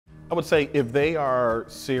I would say if they are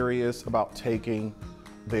serious about taking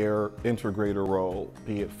their integrator role,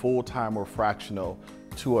 be it full-time or fractional,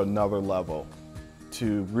 to another level,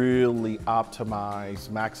 to really optimize,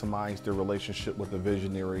 maximize their relationship with the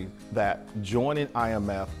visionary, that joining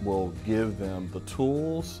IMF will give them the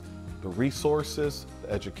tools, the resources,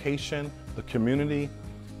 the education, the community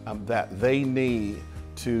that they need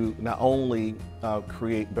to not only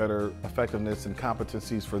create better effectiveness and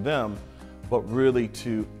competencies for them, but really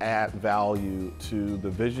to add value to the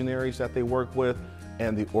visionaries that they work with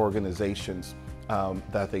and the organizations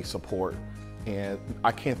that they support. And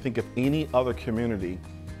I can't think of any other community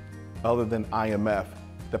other than IMF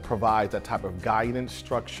that provides that type of guidance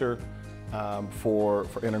structure for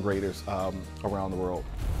integrators around the world.